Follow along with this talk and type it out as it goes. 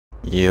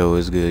Yo,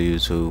 what's good,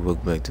 YouTube?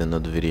 Welcome back to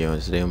another video.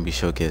 And today I'm gonna be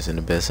showcasing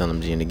the best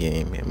SMG in the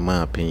game, in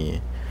my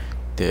opinion,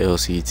 the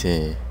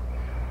LC10.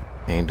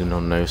 I ain't do no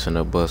nerfs or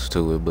no buffs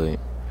to it, but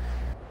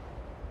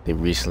they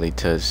recently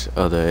touched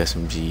other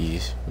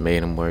SMGs,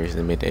 made them worse.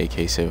 They made the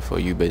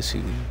AK-74U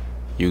basically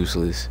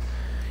useless.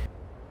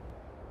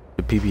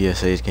 The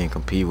PPSH can't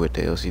compete with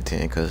the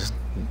LC10 because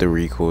the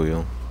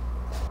recoil.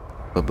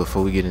 But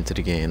before we get into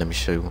the game, let me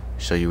show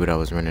you what I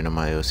was running on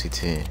my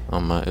LC10.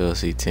 On my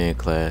LC10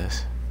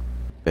 class.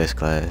 Best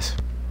class,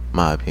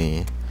 my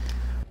opinion.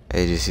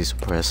 Agency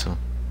suppressor,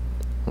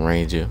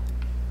 ranger,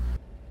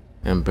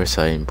 and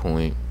sighting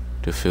point,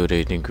 the field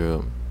agent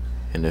grip,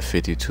 and the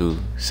 52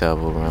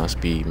 salvo round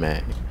speed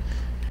mag.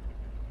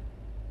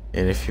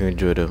 And if you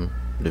enjoyed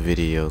the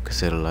video,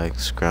 consider like,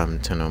 subscribe,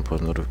 and turn on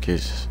post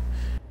notifications.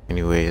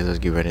 Anyways, let's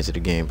get right into the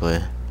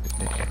gameplay.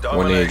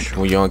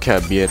 When you're on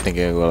cap B, I think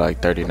it'll go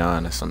like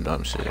 39 or some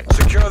dumb shit.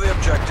 Secure the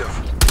objective.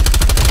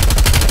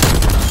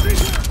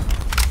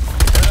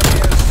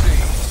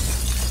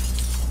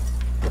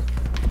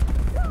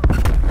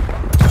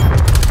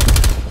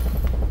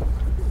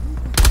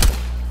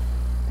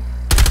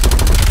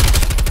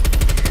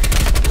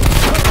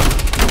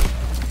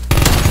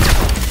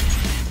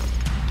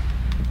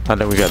 I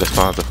think we got the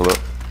sponsor flip.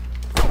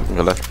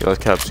 Let's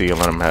cap C and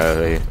let them have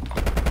A.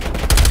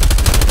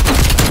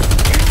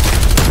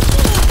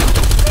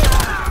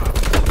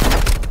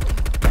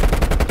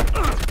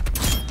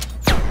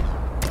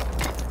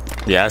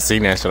 Yeah, I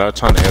seen that shit. I was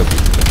trying to help you.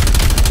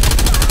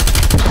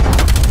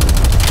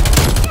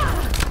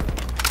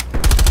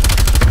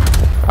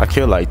 I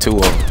killed like 2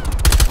 of them.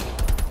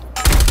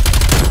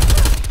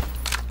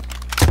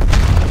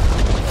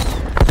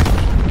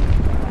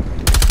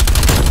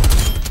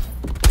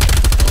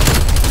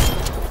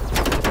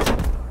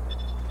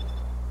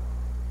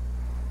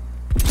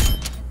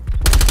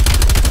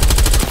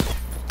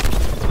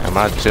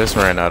 I just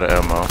ran out of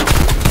ammo.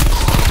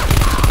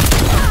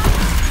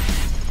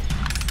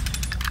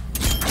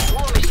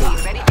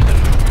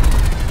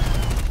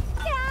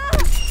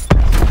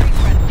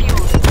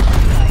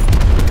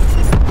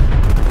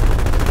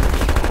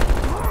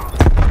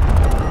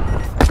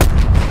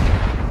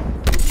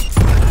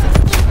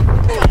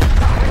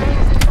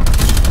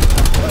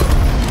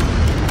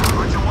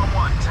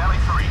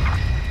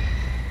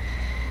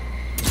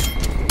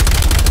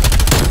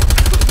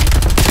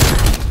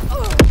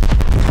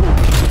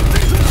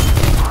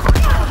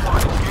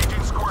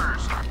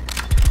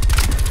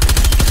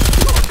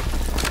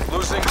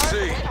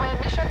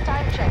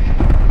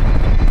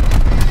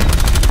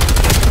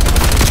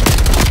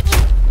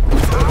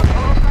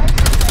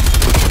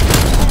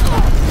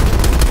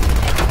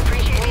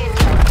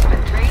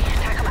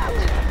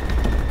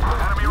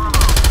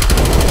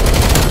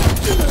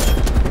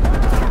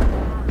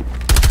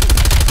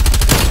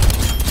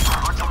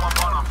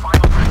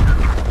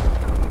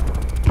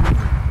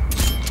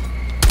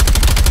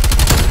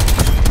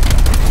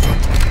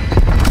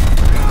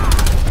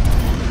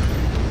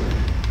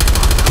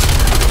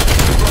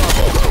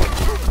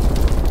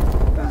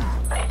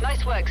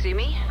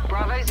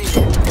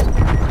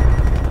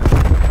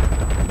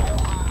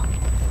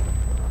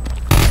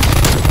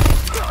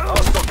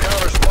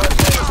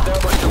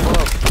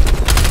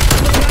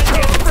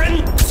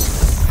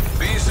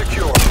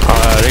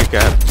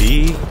 Got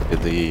B to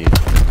the.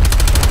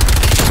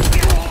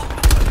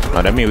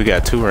 Oh, that means we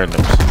got 2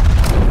 randoms.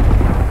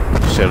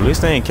 Shit, at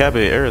least they ain't cap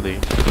it early.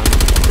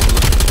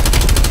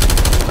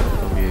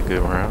 That'll be a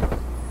good round.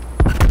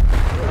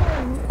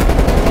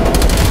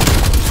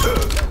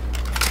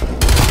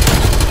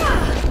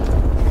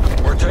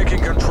 We're taking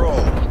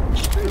control.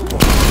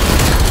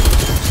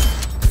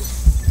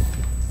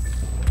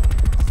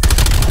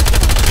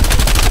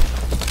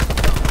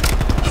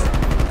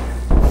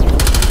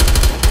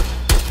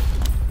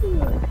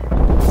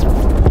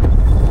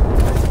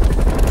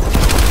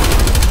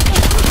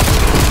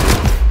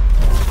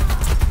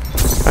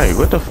 Hey,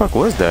 what the fuck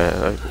was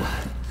that? Like,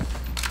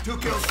 2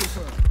 kills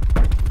confirmed.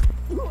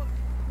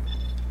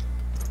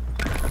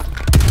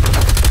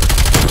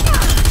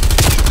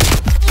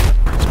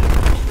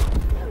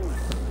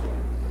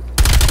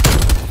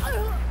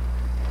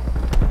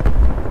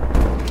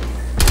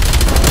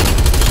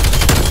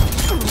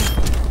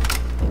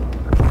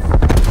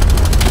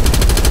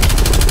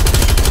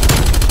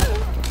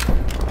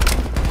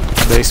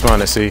 they spawn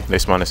to C. They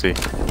spawn to C.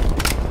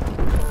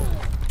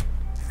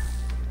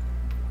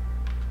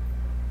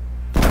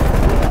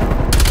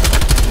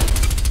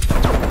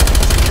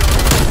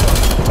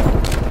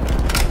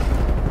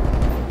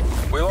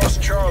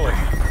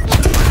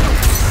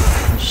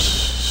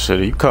 Shit,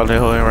 you calling that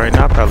hole in right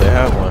now? I probably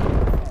have one.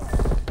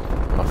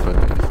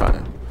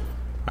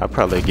 I'll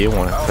probably get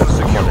one because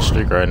I'm on the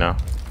streak right now.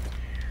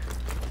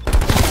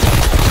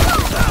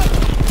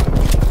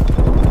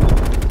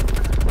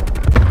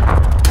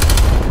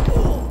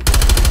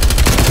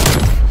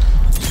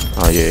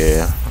 Oh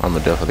yeah, I'm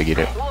gonna definitely get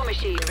it.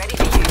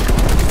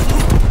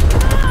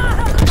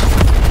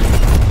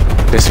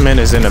 This man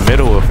is in the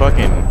middle of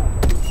fucking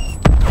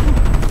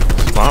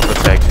spawn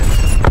protection.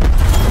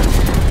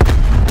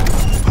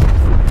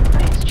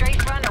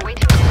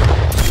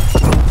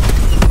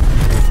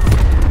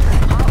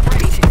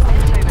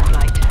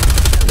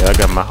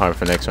 my heart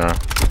for next round.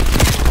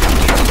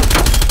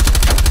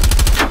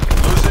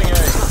 Losing A.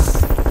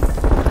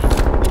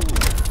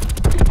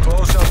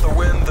 Close out the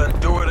wind, then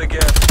do it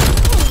again.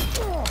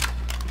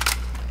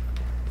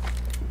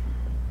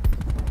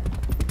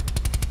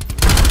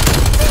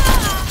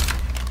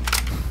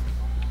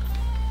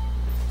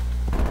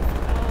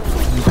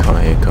 Go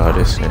ahead, call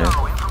this in.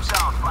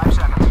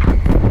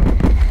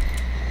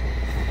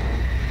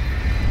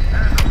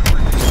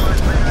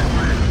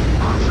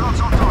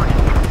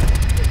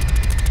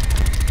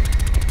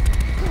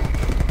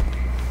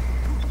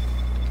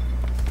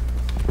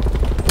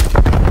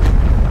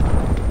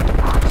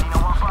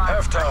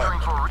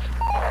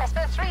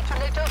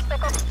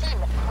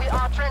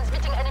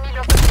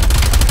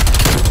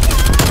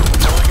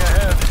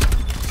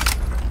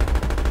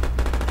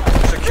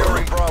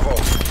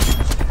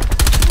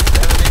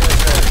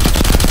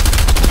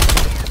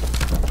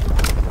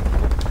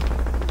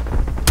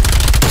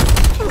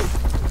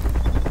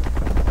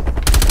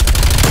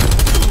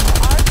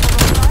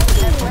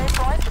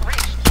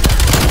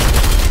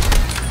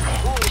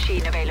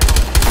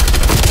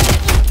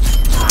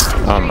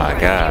 Oh my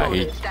god,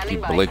 he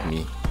blicked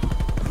me.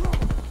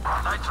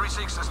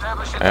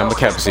 I'm a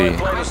cap C.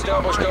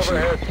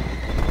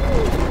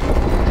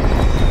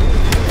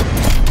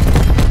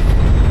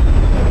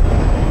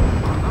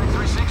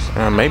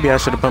 Maybe I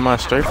should have put my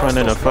straight front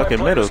in the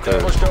fucking middle,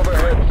 cause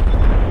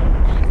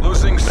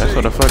that's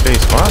what the fuck they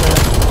spawn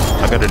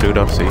at. I gotta do it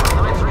off C.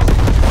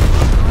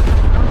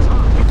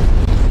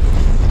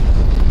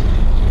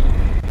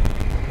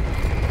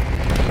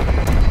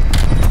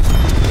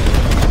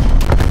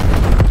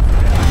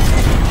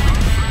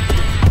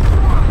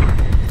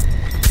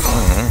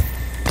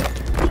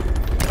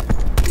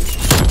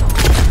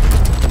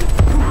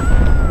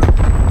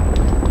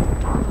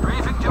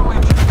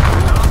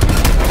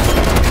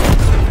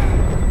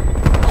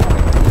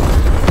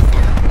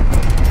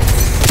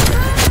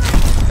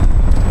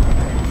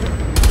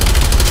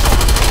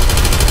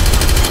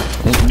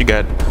 You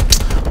got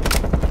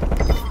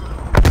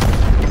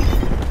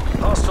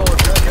hostile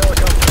attack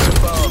helicopter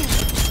inbound.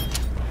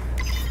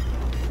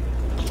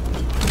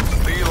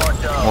 B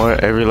locked down. more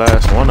every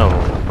last one of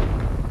them.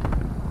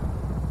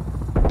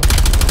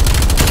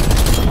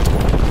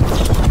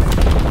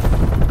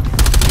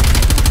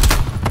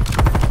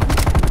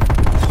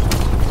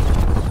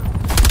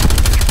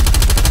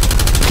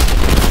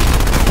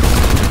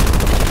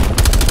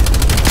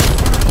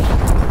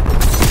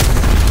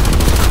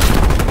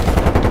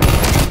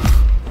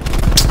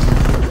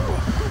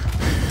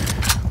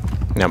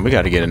 Now we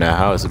gotta get in that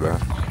house, bro.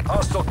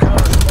 Hostile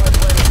counter spy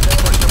plane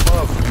established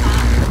above.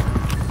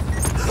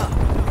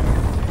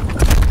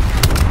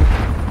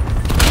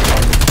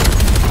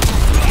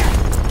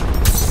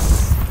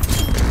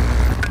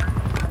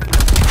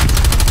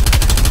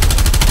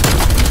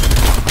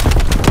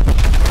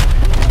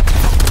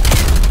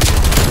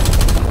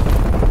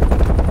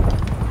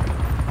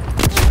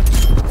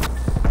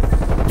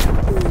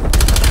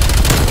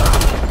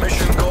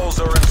 Mission goals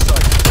are in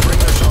sight. Bring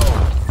us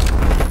home.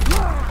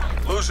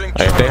 Losing.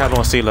 Hey, if they have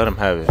on C, let them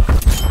have it.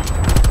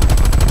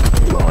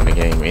 We won the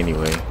game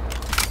anyway.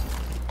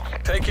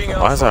 Taking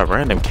out. Why is that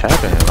random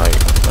capping? Like,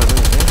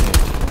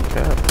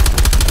 cap.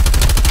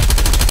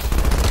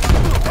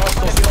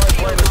 Hostile spy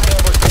plane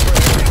established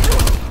overhead.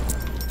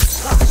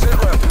 Sit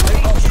left.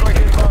 Napalm strike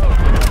inbound.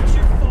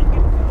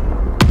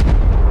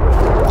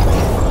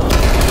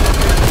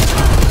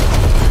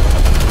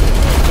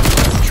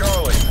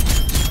 Charlie.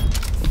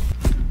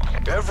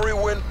 Every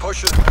wind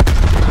pushes.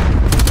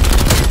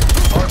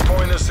 Hard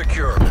point is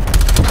secure.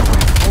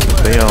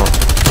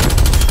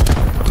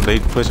 They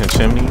pushing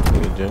chimney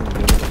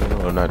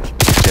or not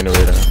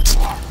generator?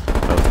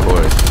 Of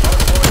course.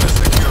 Hard point is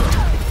secure.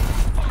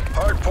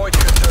 Hard point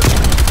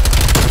contested.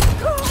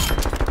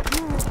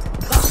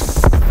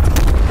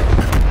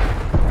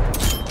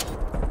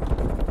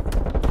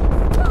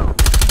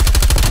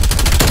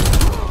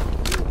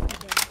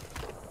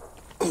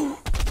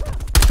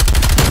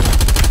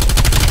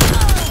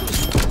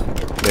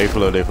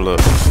 They flow. I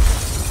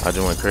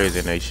just went crazy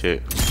in they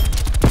shit.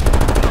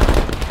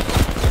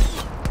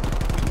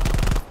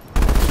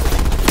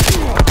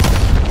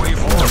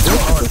 We've lost the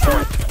hard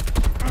point.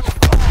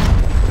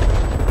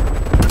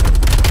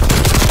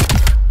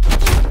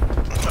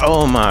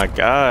 Oh my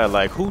god,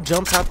 like who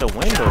jumps out the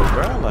window,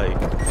 bro? Like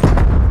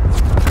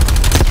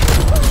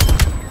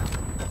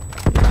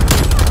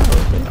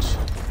bitch.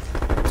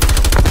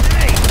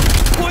 Hey!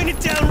 Point it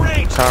down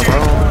range!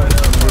 Tyrone.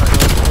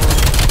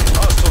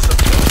 Hostiles have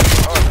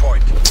hard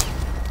point.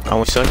 I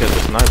would suck as a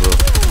sniper.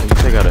 You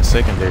take out a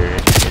secondary and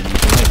you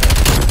can make it.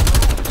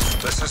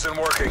 This isn't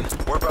working.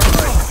 We're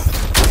behind.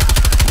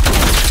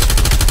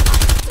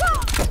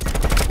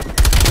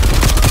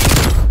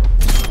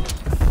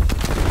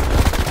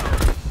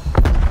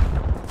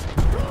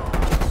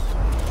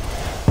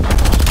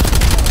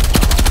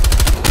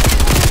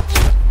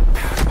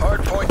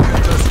 Hard point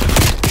contested.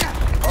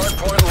 Hard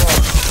point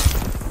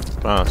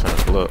lost. Oh, trying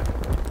to pull up.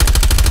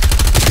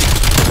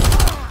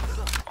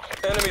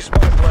 Enemy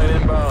spy plane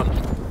inbound.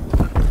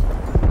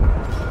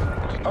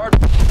 Hard.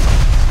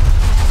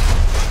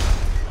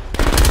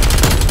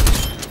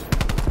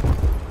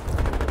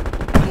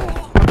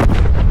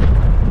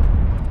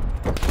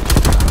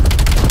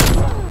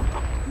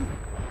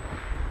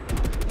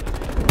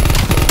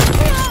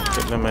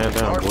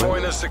 down, boy.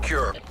 Hardpoint is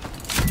secure.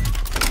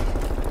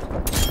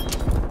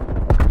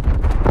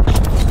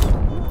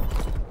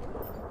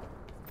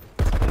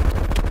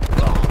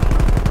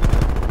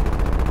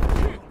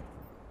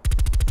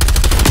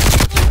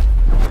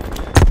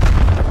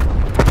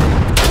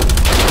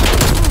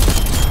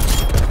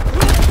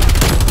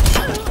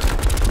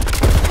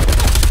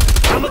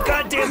 I'm a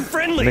goddamn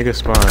friendly. Nigga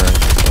spawn in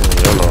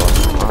yellow.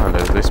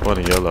 They spawn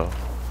in yellow.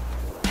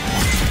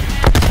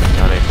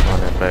 Now they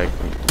spawning back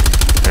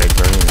at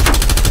green.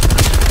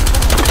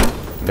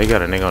 They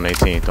got a nigga on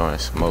 18 throwing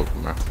smoke,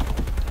 bro.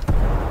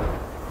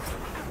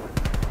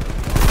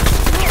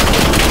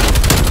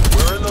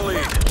 We're in the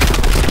lead.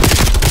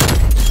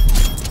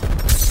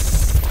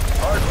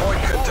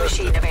 Hardpoint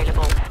contested.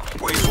 Available.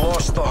 We've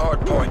lost the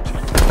hardpoint.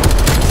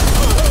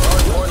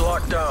 Hardpoint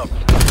locked down.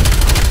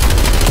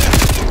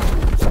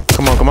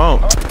 Come on, come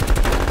on.